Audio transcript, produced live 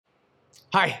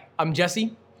Hi, I'm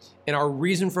Jesse. In our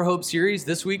Reason for Hope series,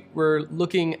 this week we're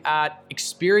looking at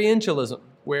experientialism,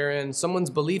 wherein someone's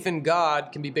belief in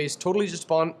God can be based totally just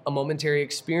upon a momentary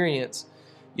experience.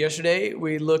 Yesterday,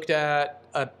 we looked at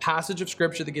a passage of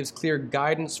scripture that gives clear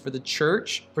guidance for the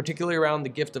church, particularly around the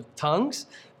gift of tongues,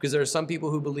 because there are some people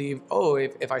who believe,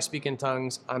 if I speak in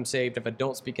tongues, I'm saved. If I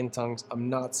don't speak in tongues, I'm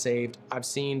not saved. I've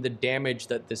seen the damage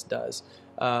that this does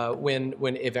when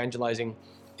evangelizing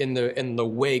in the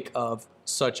wake of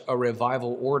such a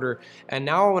revival order. And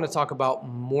now I want to talk about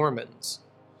Mormons.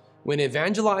 When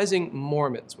evangelizing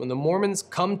Mormons, when the Mormons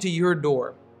come to your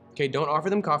door, okay, don't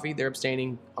offer them coffee, they're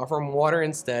abstaining, offer them water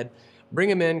instead. Bring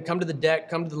them in, come to the deck,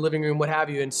 come to the living room, what have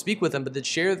you, and speak with them, but then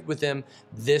share with them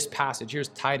this passage. Here's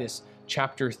Titus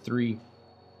chapter 3,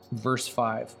 verse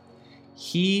 5.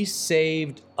 He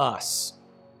saved us,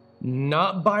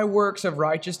 not by works of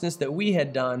righteousness that we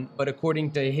had done, but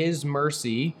according to his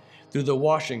mercy through the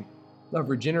washing of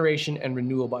regeneration and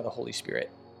renewal by the Holy Spirit.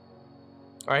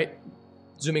 All right,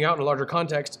 zooming out in a larger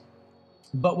context.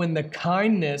 But when the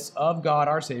kindness of God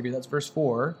our Savior, that's verse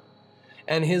 4,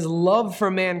 and his love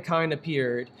for mankind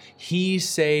appeared, he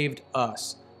saved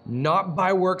us, not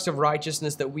by works of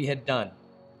righteousness that we had done,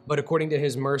 but according to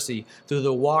his mercy through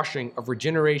the washing of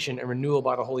regeneration and renewal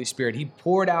by the Holy Spirit. He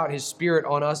poured out his Spirit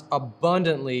on us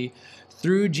abundantly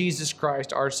through Jesus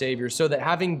Christ our Savior, so that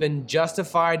having been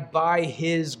justified by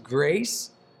his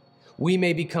grace, we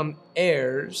may become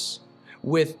heirs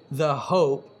with the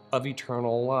hope of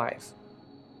eternal life.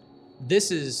 This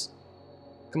is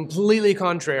completely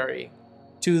contrary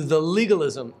to the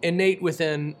legalism innate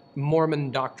within Mormon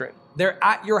doctrine. They're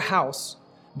at your house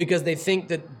because they think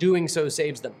that doing so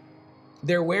saves them.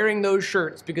 They're wearing those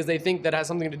shirts because they think that has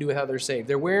something to do with how they're saved.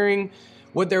 They're wearing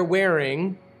what they're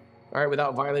wearing, all right,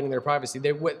 without violating their privacy.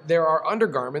 There are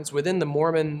undergarments within the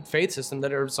Mormon faith system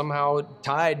that are somehow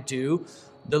tied to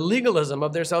the legalism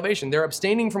of their salvation. They're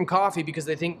abstaining from coffee because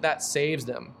they think that saves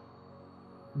them.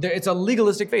 It's a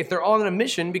legalistic faith. They're on a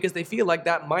mission because they feel like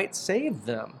that might save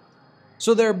them.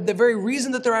 So the very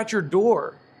reason that they're at your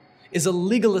door is a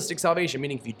legalistic salvation,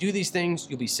 meaning if you do these things,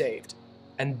 you'll be saved.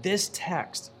 And this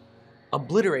text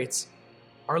obliterates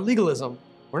our legalism.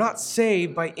 We're not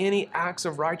saved by any acts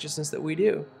of righteousness that we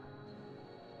do.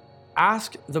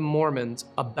 Ask the Mormons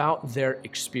about their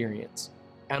experience,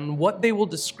 and what they will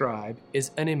describe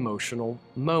is an emotional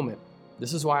moment.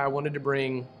 This is why I wanted to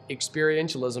bring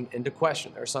experientialism into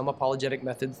question. There are some apologetic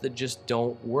methods that just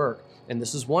don't work, and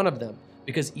this is one of them,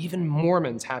 because even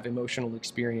Mormons have emotional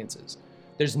experiences.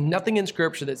 There's nothing in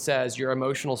Scripture that says your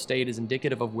emotional state is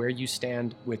indicative of where you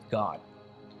stand with God.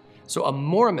 So a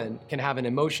Mormon can have an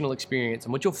emotional experience,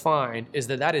 and what you'll find is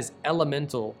that that is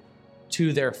elemental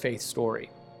to their faith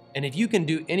story. And if you can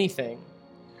do anything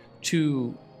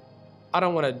to, I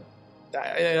don't want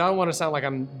to sound like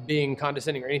I'm being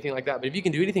condescending or anything like that, but if you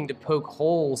can do anything to poke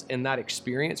holes in that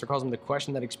experience or cause them to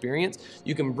question that experience,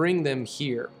 you can bring them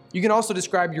here. You can also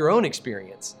describe your own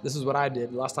experience. This is what I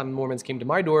did. Last time the Mormons came to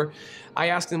my door, I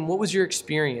asked them, what was your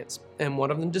experience? And one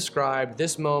of them described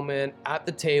this moment at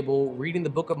the table, reading the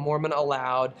Book of Mormon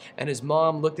aloud, and his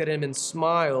mom looked at him and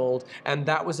smiled, and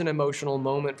that was an emotional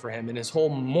moment for him, and his whole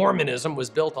Mormonism was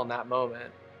built on that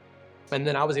moment. And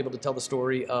then I was able to tell the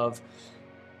story of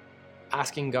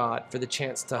asking God for the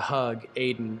chance to hug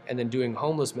Aiden and then doing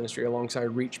homeless ministry alongside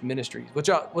Reach Ministries. What's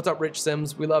up, Rich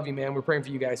Sims? We love you, man. We're praying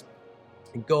for you guys.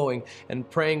 And going and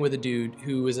praying with a dude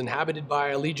who is inhabited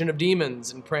by a legion of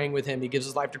demons and praying with him. He gives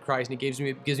his life to Christ and he gives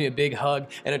me a big hug,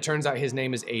 and it turns out his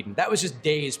name is Aiden. That was just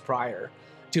days prior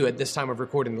to at this time of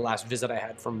recording the last visit I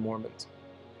had from Mormons.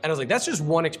 And I was like, that's just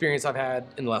one experience I've had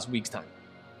in the last week's time.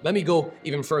 Let me go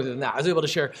even further than that. I was able to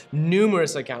share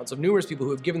numerous accounts of numerous people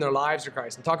who have given their lives to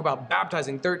Christ, and talk about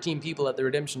baptizing 13 people at the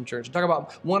Redemption Church, and talk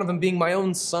about one of them being my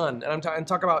own son, and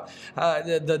talk about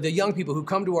the young people who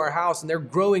come to our house and they're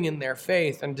growing in their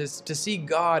faith, and to see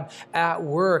God at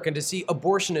work, and to see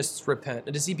abortionists repent,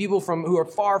 and to see people who are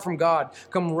far from God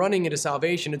come running into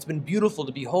salvation. It's been beautiful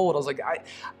to behold. I was like,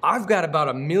 I've got about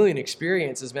 1 million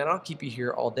experiences, man. I'll keep you here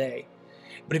all day.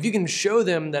 But if you can show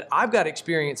them that I've got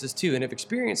experiences too, and if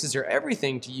experiences are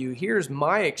everything to you, here's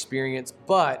my experience,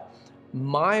 but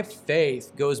my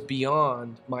faith goes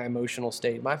beyond my emotional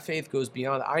state. My faith goes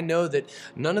beyond that. I know that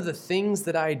none of the things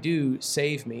that I do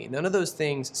save me. None of those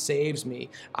things saves me.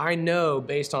 I know,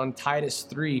 based on Titus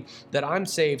 3, that I'm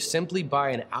saved simply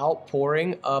by an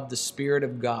outpouring of the Spirit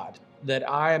of God, that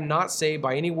I am not saved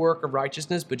by any work of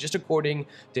righteousness, but just according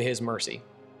to his mercy,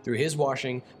 through his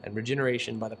washing and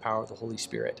regeneration by the power of the Holy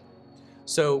Spirit.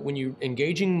 So when you're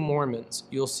engaging Mormons,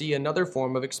 you'll see another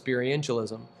form of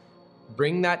experientialism.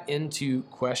 bring that into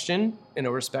question in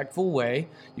a respectful way.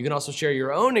 You can also share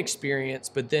your own experience,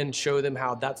 but then show them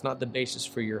how that's not the basis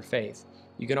for your faith.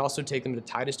 You can also take them to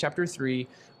Titus chapter 3,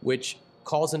 which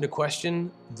calls into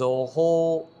question the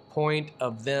whole point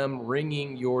of them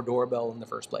ringing your doorbell in the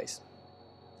first place.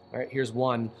 All right, here's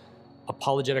one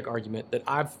apologetic argument that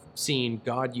I've seen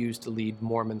God use to lead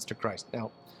Mormons to Christ.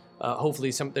 Now,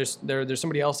 hopefully there's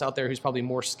somebody else out there who's probably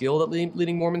more skilled at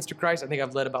leading Mormons to Christ. I think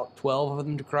I've led about 12 of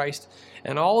them to Christ,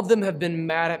 and all of them have been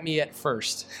mad at me at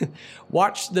first.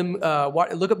 Watch them,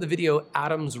 look up the video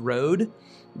Adam's Road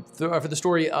for the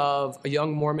story of a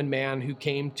young Mormon man who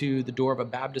came to the door of a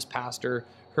Baptist pastor,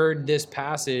 heard this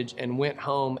passage, and went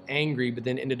home angry, but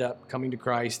then ended up coming to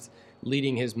Christ,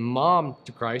 leading his mom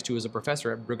to Christ, who was a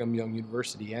professor at Brigham Young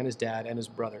University, and his dad and his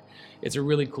brother. It's a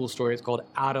really cool story. It's called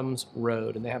Adam's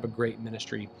Road, and they have a great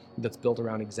ministry that's built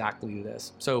around exactly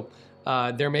this. So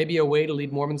there may be a way to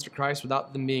lead Mormons to Christ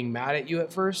without them being mad at you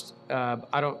at first.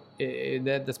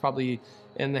 That's probably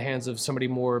in the hands of somebody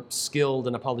more skilled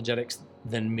in apologetics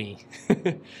than me.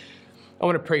 I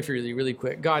want to pray for you really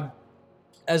quick. God,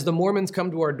 as the Mormons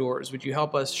come to our doors, would you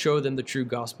help us show them the true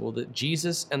gospel, that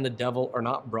Jesus and the devil are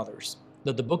not brothers,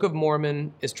 that the Book of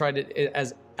Mormon is tried to,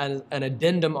 as an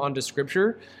addendum onto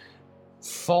Scripture,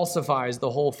 falsifies the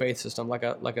whole faith system like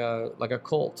a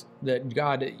cult, that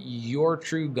God, your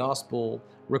true gospel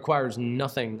requires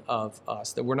nothing of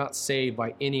us, that we're not saved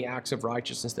by any acts of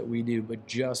righteousness that we do, but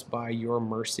just by your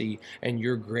mercy and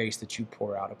your grace that you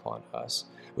pour out upon us.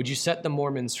 Would you set the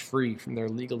Mormons free from their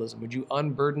legalism? Would you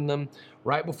unburden them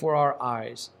right before our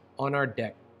eyes on our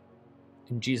deck?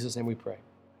 In Jesus' name we pray.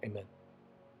 Amen.